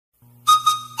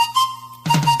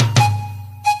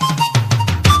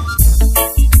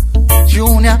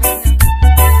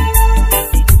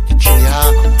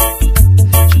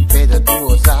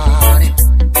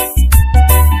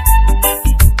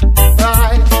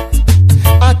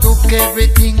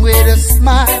everything with a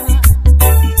smile.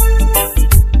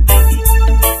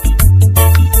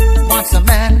 Once a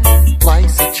man,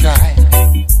 twice a child.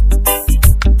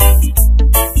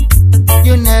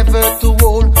 You're never too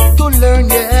old to learn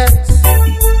yet.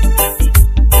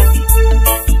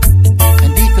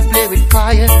 And if you play with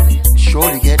fire,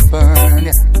 surely get burned.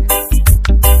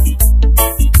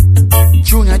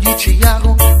 Junior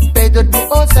Dj-Agripino, better do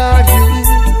us are you.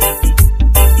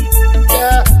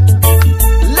 Yeah.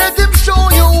 Let them show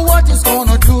you what it's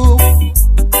gonna do.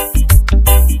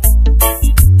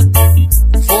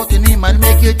 Voting him and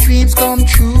make your dreams come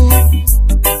true.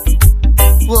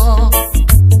 Whoa.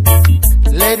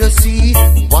 Let us see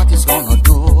what it's gonna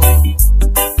do.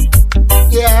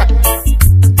 Yeah.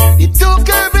 He took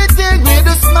everything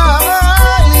with a smile,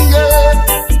 yeah.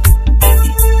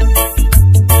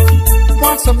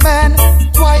 Once a man,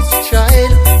 twice a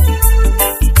child.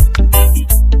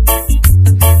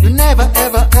 You never,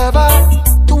 ever, ever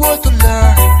too old to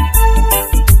learn.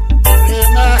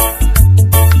 Yeah.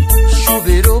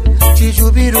 Shoo-be-doo,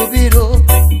 chee-choo-be-doo-be-doo.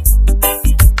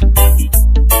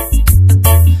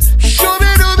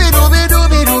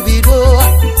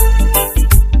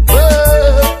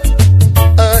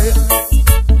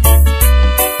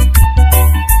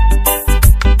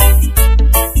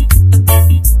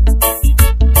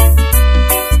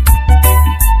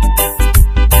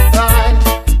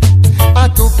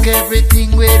 Everything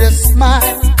with a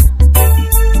smile.